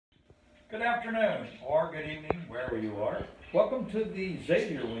Good afternoon, or good evening, wherever you are. Welcome to the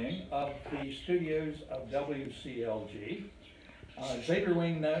Xavier Wing of the studios of WCLG. Xavier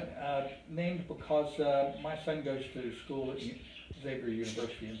Wing named because my son goes to school at Xavier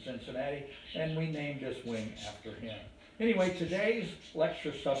University in Cincinnati, and we named this wing after him. Anyway, today's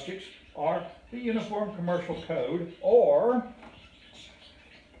lecture subjects are the Uniform Commercial Code, or,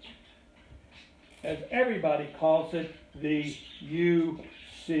 as everybody calls it, the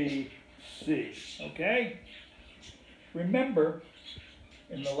UCC. Okay? Remember,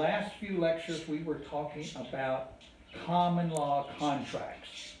 in the last few lectures we were talking about common law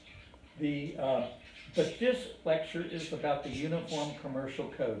contracts. But this lecture is about the Uniform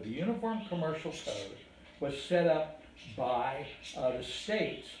Commercial Code. The Uniform Commercial Code was set up by the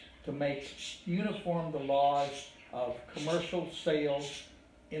states to make uniform the laws of commercial sales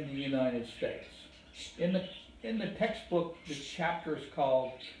in the United States. In the textbook, the chapter is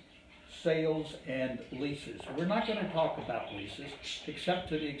called Sales and Leases. We're not going to talk about leases, except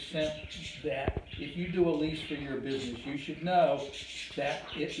to the extent that if you do a lease for your business, you should know that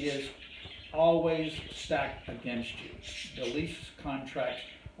it is always stacked against you. The lease contracts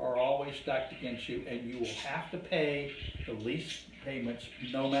are always stacked against you, and you will have to pay the lease payments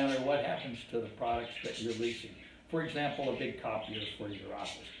no matter what happens to the products that you're leasing. For example, a big copier for your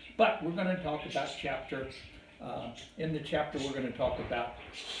office. But we're going to talk about in the chapter we're going to talk about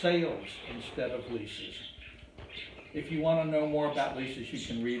sales instead of leases. If you want to know more about leases, you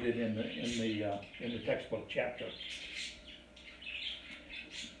can read it in the textbook chapter.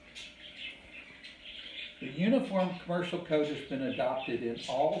 The Uniform Commercial Code has been adopted in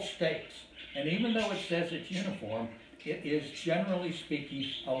all states, and even though it says it's uniform, it is, generally speaking,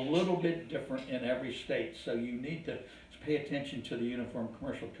 a little bit different in every state, so you need to pay attention to the Uniform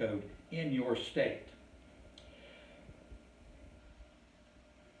Commercial Code in your state.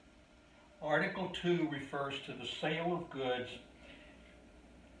 Article 2 refers to the sale of goods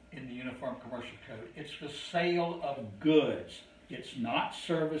in the Uniform Commercial Code. It's the sale of goods. It's not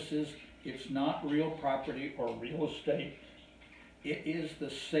services. It's not real property or real estate. It is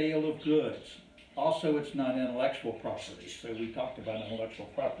the sale of goods. Also, it's not intellectual property. So we talked about intellectual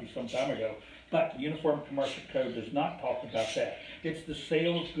property some time ago. But the Uniform Commercial Code does not talk about that. It's the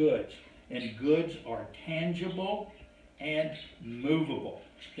sale of goods. And goods are tangible and movable.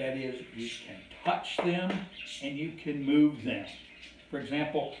 That is, you can touch them and you can move them. For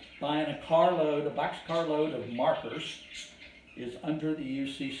example, buying a boxcar load of markers is under the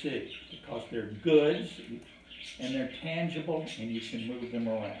UCC because they're goods and they're tangible and you can move them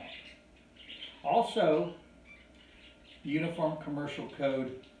around. Also, the Uniform Commercial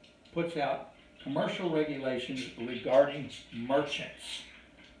Code puts out commercial regulations regarding merchants.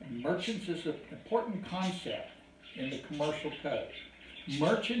 And merchants is an important concept in the commercial code.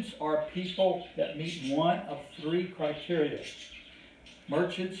 Merchants are people that meet one of three criteria.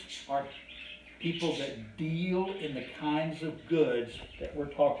 Merchants are people that deal in the kinds of goods that we're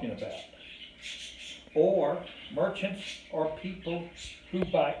talking about. Or merchants are people who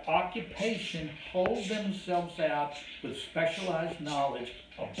by occupation hold themselves out with specialized knowledge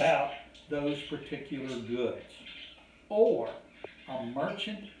about those particular goods. Or a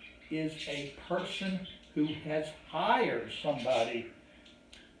merchant is a person who has hired somebody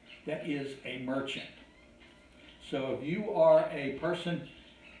that is a merchant. So if you are a person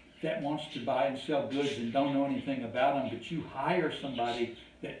that wants to buy and sell goods and don't know anything about them, but you hire somebody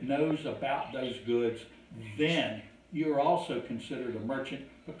that knows about those goods, then you're also considered a merchant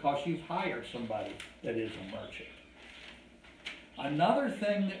because you've hired somebody that is a merchant. Another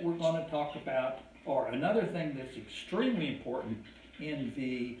thing that we're going to talk about, or another thing that's extremely important in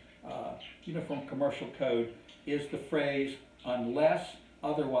the Uniform Commercial Code, is the phrase, unless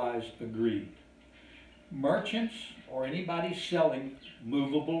otherwise agreed. Merchants, or anybody selling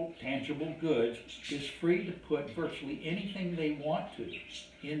movable, tangible goods, is free to put virtually anything they want to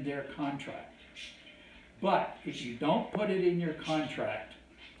in their contract. But if you don't put it in your contract,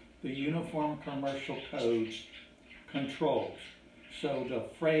 the Uniform Commercial Code controls. So the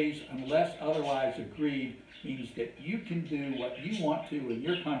phrase, unless otherwise agreed, means that you can do what you want to in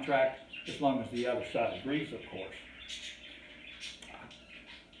your contract as long as the other side agrees, of course.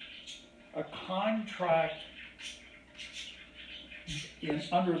 A contract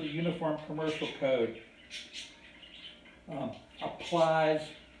under the Uniform Commercial Code applies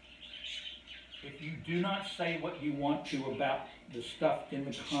if you do not say what you want to about the stuff in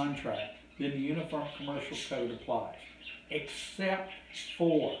the contract, then the Uniform Commercial Code applies, except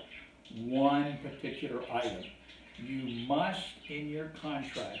for one particular item. You must, in your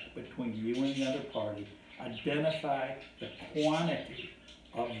contract between you and the other party, identify the quantity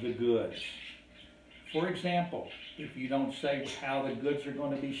of the goods. For example, if you don't say how the goods are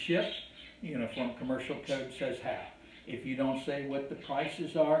going to be shipped, the Uniform Commercial Code says how. If you don't say what the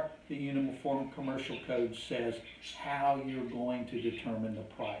prices are, the Uniform Commercial Code says how you're going to determine the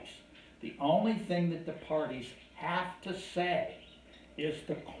price. The only thing that the parties have to say is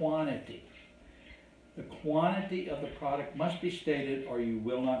the quantity. The quantity of the product must be stated or you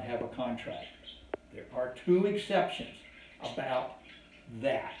will not have a contract. There are two exceptions about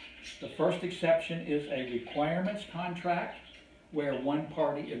that. The first exception is a requirements contract where one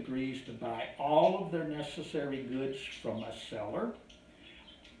party agrees to buy all of their necessary goods from a seller.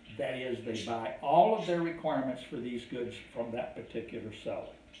 That is, they buy all of their requirements for these goods from that particular seller.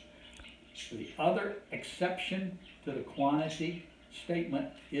 The other exception to the quantity statement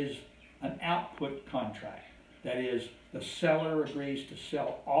is an output contract. That is, the seller agrees to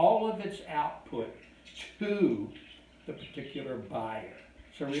sell all of its output to the particular buyer.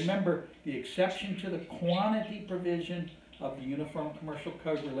 So remember, the exception to the quantity provision of the Uniform Commercial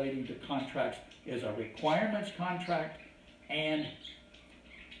Code relating to contracts is a requirements contract and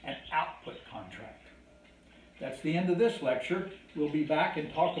an output contract. That's the end of this lecture. We'll be back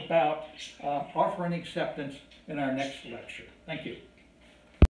and talk about offer and acceptance in our next lecture. Thank you.